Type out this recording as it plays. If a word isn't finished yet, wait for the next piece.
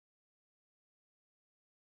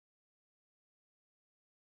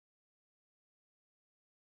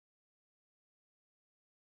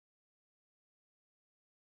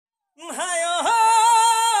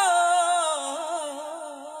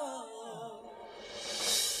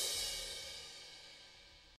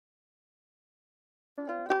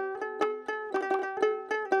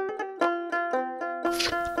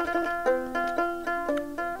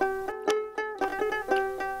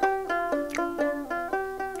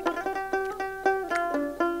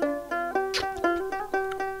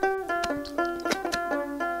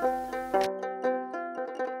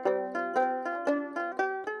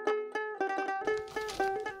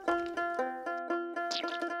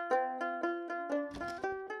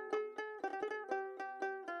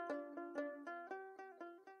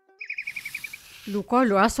লোকৰ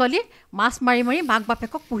ল'ৰা ছোৱালীয়ে মাছ মাৰি মাৰি মাক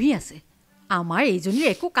বাপেকক পুহি আছে আমাৰ এইজনীৰ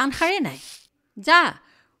একো কাণ সাৰে নাই যা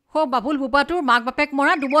হো বাবুল বুবাটোৰ মাক বাপেক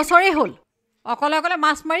মৰা 2 বছৰেই হ'ল অকলে অকলে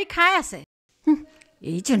মাছ মাৰি খাই আছে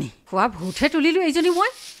এইজনী খোৱা ভূতহে তুলিলোঁ এইজনী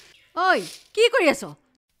মই ঐ কি কৰি আছ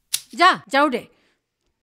যা যাও দে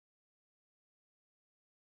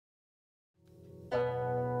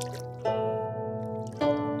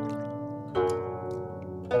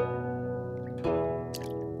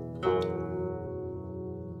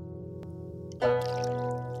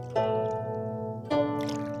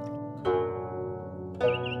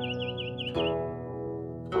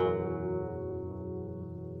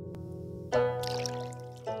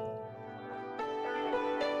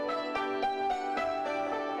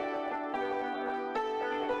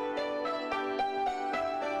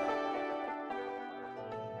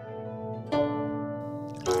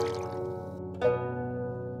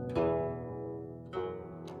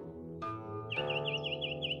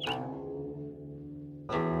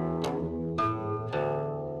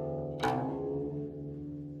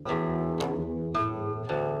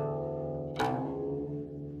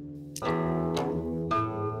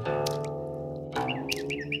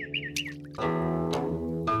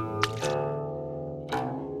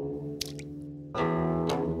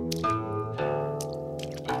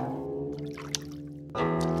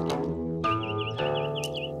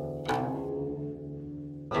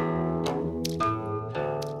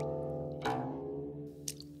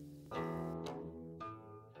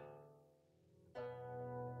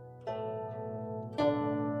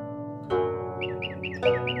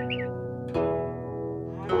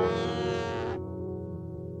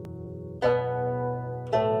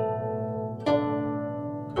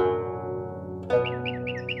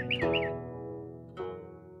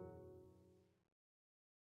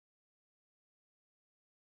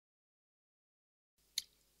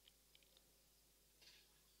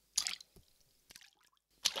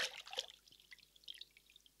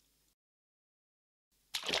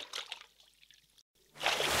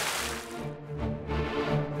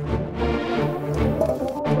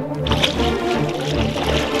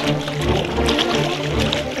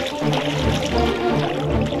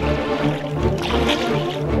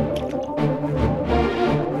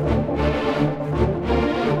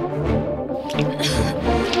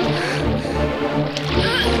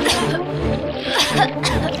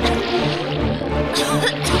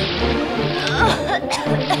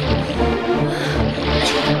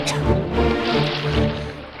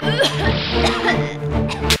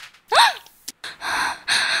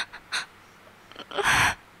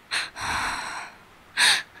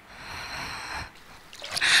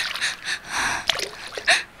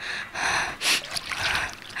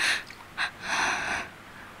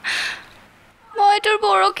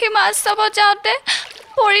মাছ চাব যাওঁতে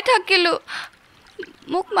পৰি থাকিলোঁ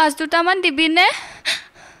মোক মাছ দুটামান দিবিনে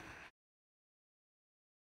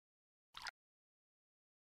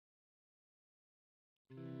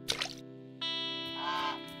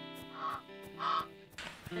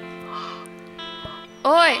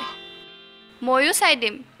ঐ ময়ো চাই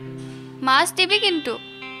দিম মাছ দিবি কিন্তু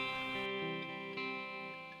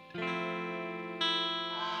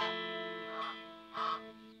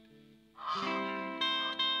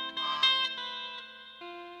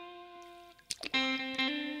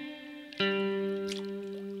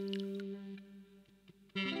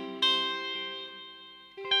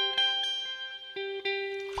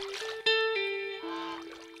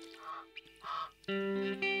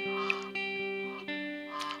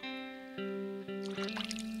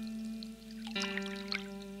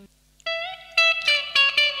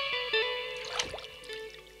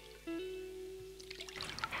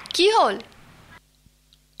কি হ'ল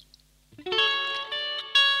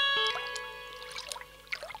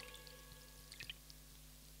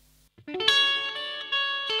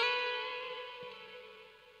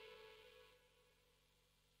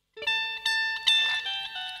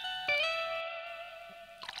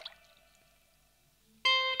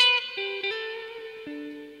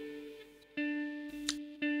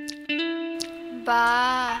বা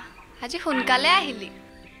আজি সোনকালে আহিলি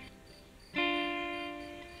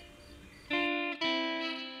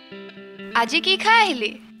আজি কি খাই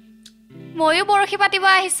আহিলি ময়ো বৰশী পাতিব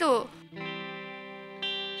আহিছো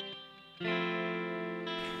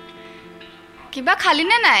কিবা খালি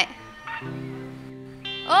নে নাই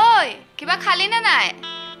ঐ কিবা খালি নে নাই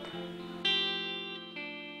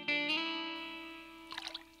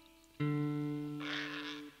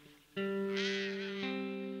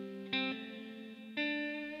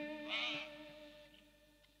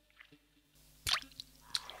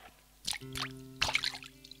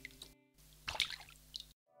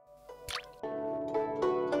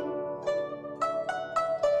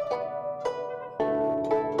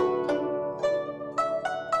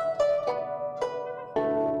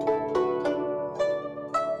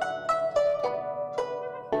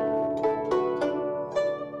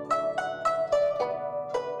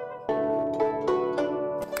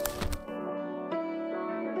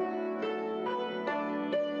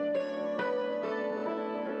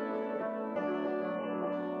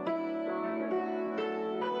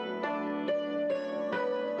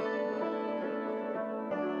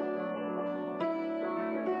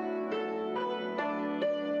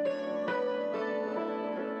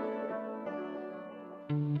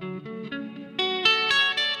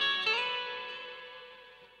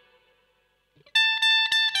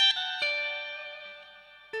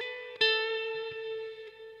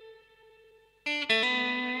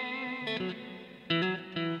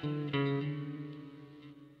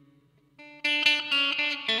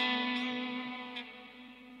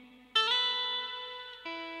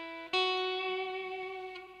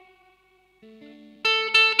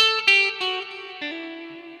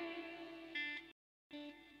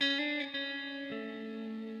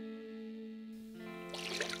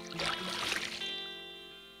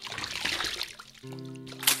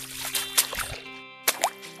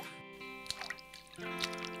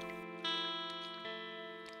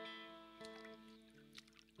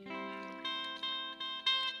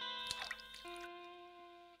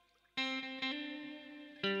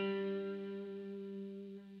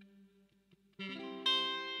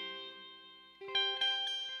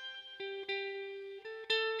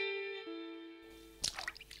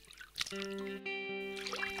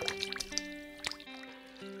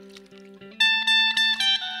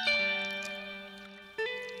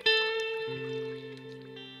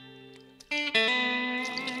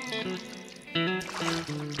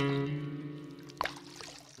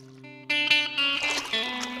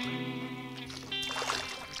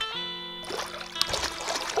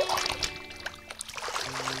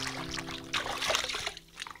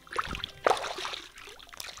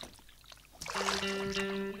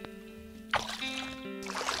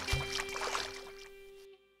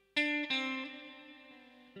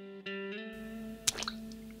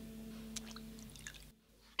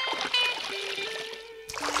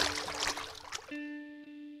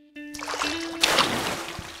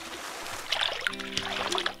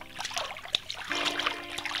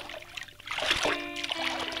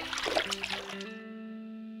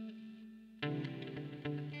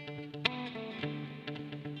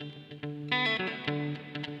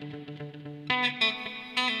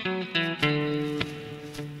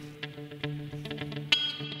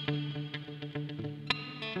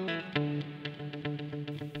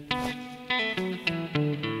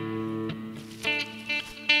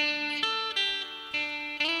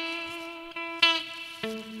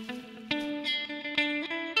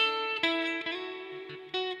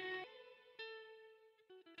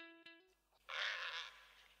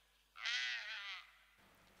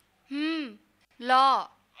ল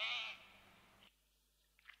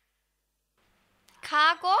খা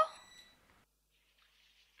আকৌ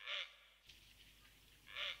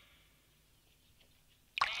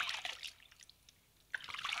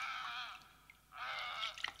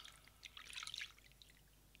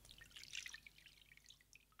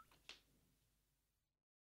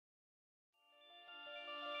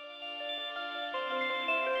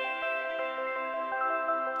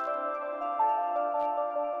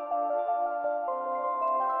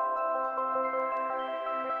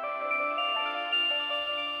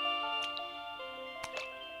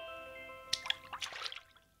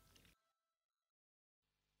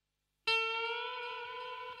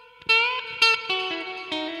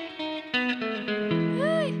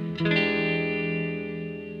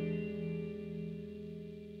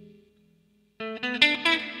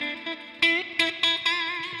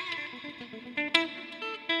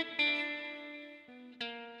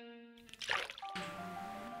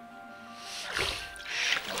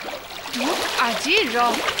আজি ৰ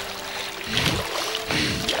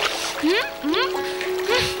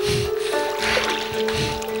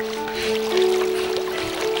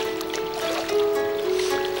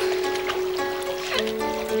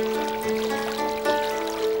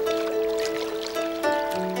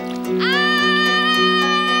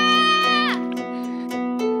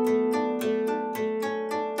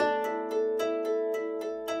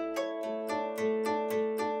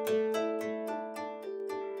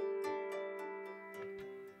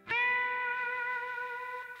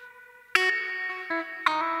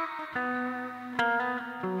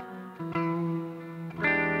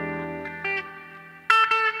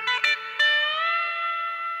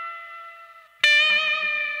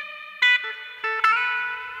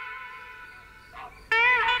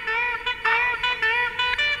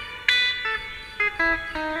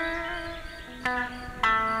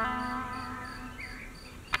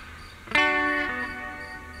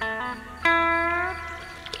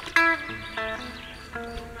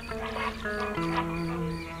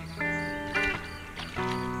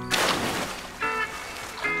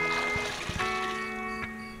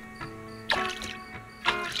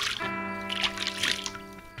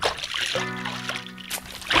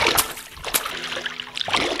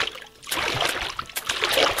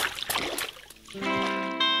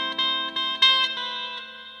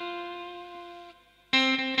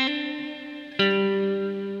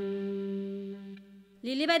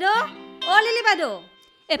লিলি বাইদেউ অ লিলি বাইদেউ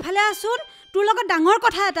এফালে আসুন তোৰ লগত ডাঙৰ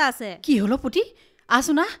কথা এটা আছে কি হলো পুতি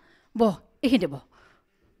আসু না ব এইখিনিতে ব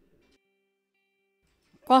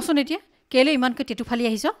কচোন এতিয়া কেলে ইমানকৈ টেটু ফালি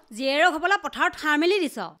আহিছ জীয়েৰক হবলা পথাৰত সাৰ মেলি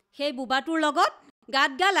দিছ সেই বুবাটোৰ লগত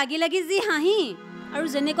গাত গা লাগি লাগি যি হাঁহি আৰু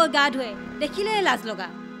যেনেকৈ গা ধুৱে দেখিলে লাজ লগা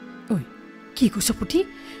ঐ কি কৈছ পুতি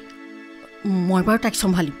মই বাৰু তাইক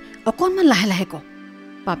চম্ভালিম অকণমান লাহে লাহে ক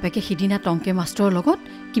বাপেকে সিদিনা টংকে মাষ্টৰৰ লগত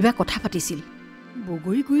কিবা কথা পাতিছিল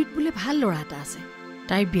বগৰীগুৰিত বোলে ভাল ল'ৰা এটা আছে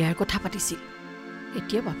তাইৰ বিয়াৰ কথা পাতিছিল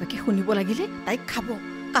এতিয়া বাপেকে শুনিব লাগিলে তাইক খাব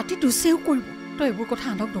কাটি দুচেও কৰিব তই এইবোৰ কথা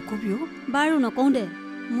আনক নকবিও বাৰু নকওঁ দে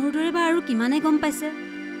মোৰ দৰে বা আৰু কিমানে গম পাইছে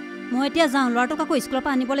মই এতিয়া যাওঁ ল'ৰাটোক আকৌ স্কুলৰ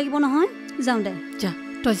পৰা আনিব লাগিব নহয় যাওঁ দে যা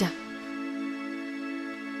তই যা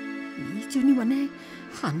এইজনী মানে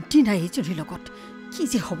শান্তি নাই এইজনীৰ লগত কি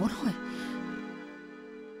যে হ'ব নহয়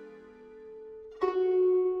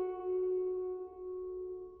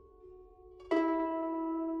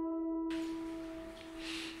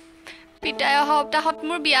পিতাই অহা সপ্তাহত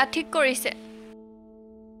মোৰ বিয়া ঠিক কৰিছে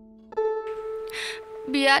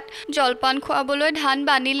বিয়াত জলপান খুৱাবলৈ ধান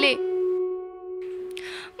বানিলেই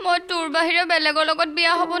মই তোৰ বাহিৰে বেলেগৰ লগত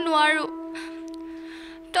বিয়া হ'ব নোৱাৰো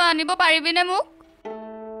তই আনিব পাৰিবিনে মোক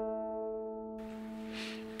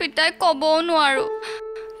পিতাই ক'বও নোৱাৰো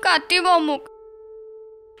কাটিব মোক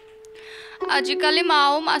আজিকালি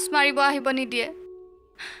মাও মাছ মাৰিব আহিব নিদিয়ে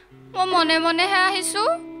মই মনে মনেহে আহিছো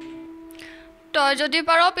তই যদি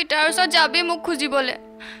পাৰ পিতাৰ ওচৰত যাবি মোক খুজিবলৈ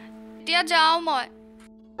এতিয়া যাওঁ মই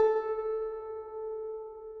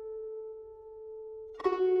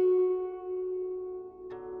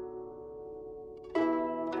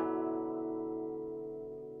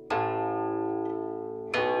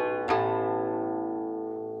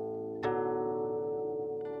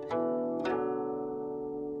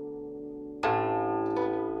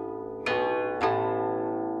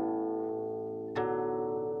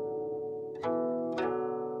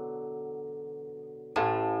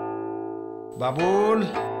বাবুল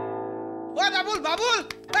ওই বাবুল বাবুল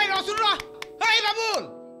এই রসুন রা এই বাবুল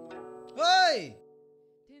ওই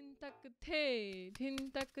थिन तक थे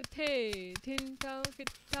थिन तक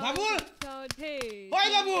বাবুল थे ওই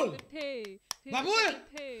বাবুল थे বাবুল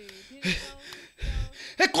थे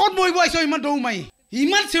এ কত বইব আইছো ইমান দৌ মাই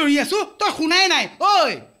ইমান চিঞৰি আছো তই শুনাই নাই ঐ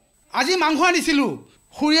আজি মাংস আনিছিলো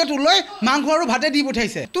খুৰীয়ে তোলৈ মাংস আৰু ভাতে দি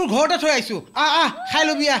পঠাইছে তোৰ ঘৰতে থৈ আহিছো আ খাই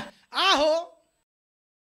লবি আহ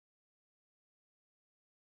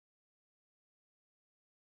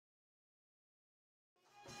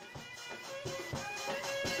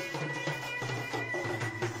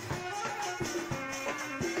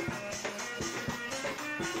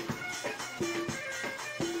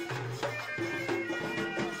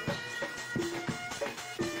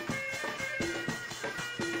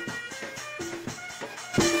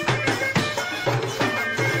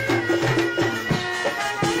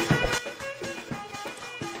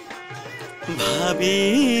ভাবি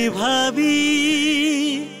ভাবি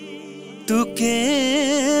তোকে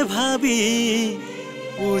ভাবি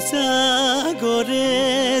উজাগৰে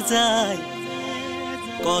যায়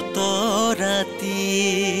কত ৰাতি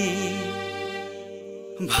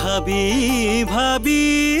ভাবি ভাবি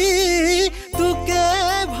তোকে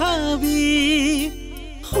ভাবি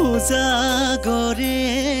উজাগৰে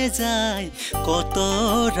যায় কত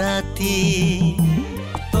ৰাতি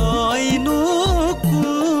তই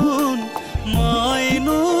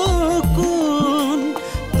মইনো কোন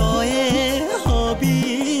তয়ে হবি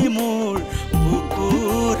মোৰ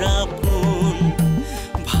বুকুৰ আপোন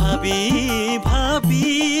ভাবি ভাবি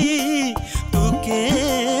তোকে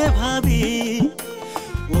ভাবি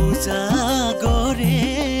উজাগৰে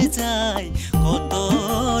যায় কত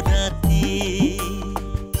ৰাতি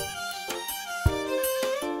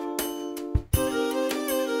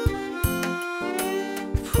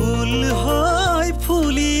ফুল হৈ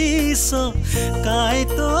ফুলিছ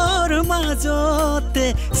কাইতৰ মাজতে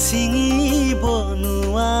ছিঙিব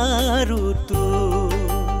নোৱাৰো তো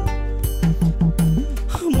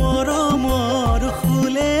মৰমৰ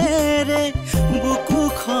ফুলেৰে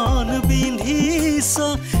বুকুখন বিন্ধিছ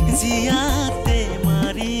জিয়াতে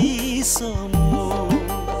মাৰিছ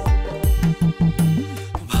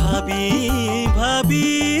ভাবি ভাবি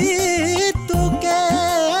তোকে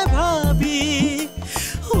ভাবি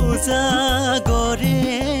উজাগৰে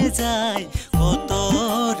যায় কত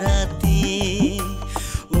ৰাতি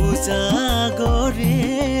উজাগৰে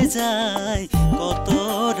যায় কত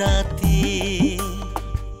ৰাতি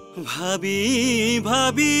ভাবি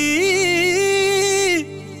ভাবি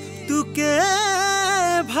তোকে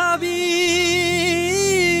ভাবি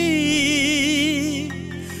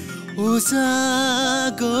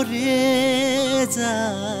উজাগৰে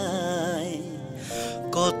যায়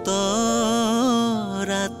কত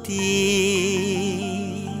ৰাতি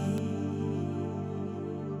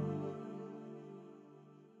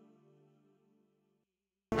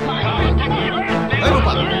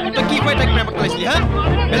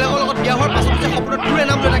বেলেগৰ লগত বিয়া হোৱাৰ পাছত যে সপোনত তোৰে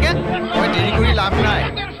নাম লৈ থাকে তই দেৰি কৰি লাভ নাই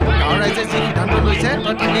গাঁৱৰ ৰাইজে যি সিদ্ধান্ত লৈছে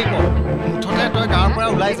তই তাকেই কৰ মুঠতে তই গাঁৱৰ পৰা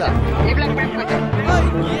ওলাই যা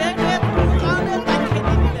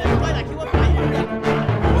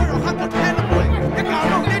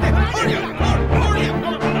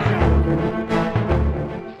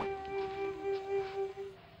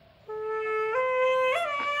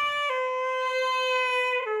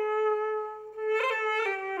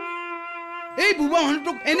এই বুবা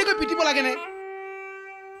মানুহটোক এনেকৈ পিটিব লাগে নে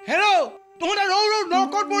হেৰো তহঁতে ৰৌ ৰৌ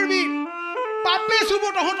নৰকত পৰিবি পাপে চুব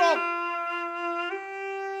তহঁতক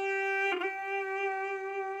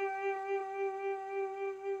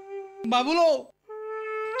বাবুলো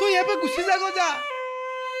তুই ইয়াৰ পৰা গুচি যাগ যা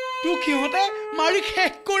তোক সিহঁতে মাৰি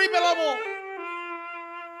শেষ কৰি পেলাব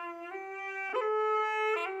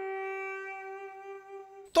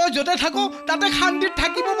তই য'তে থাকো তাতে শান্তিত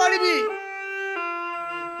থাকিব পাৰিবি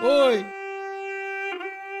ঐ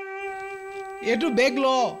এইটো বেগ ল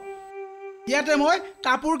ইয়াতে মই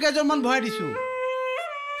কাপোৰ কেইজনমান ভৰাই দিছো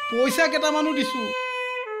পইচা কেইটামানো দিছো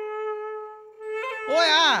ঐ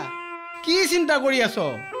কি চিন্তা কৰি আছ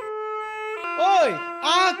ঐ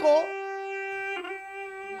ক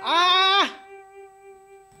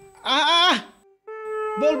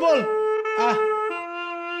বল বল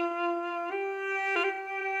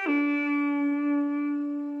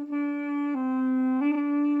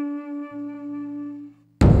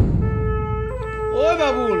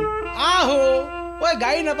বাবুল আহো ঐ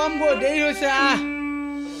গাড়ী নাপাম গৈ দেৰি হৈছে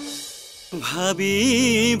ভাবি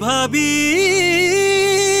ভাবি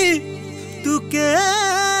তোকে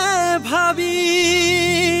ভাবি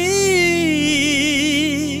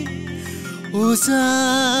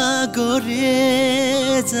উজাগৰে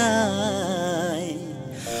যায়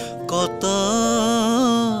কত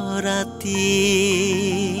ৰাতি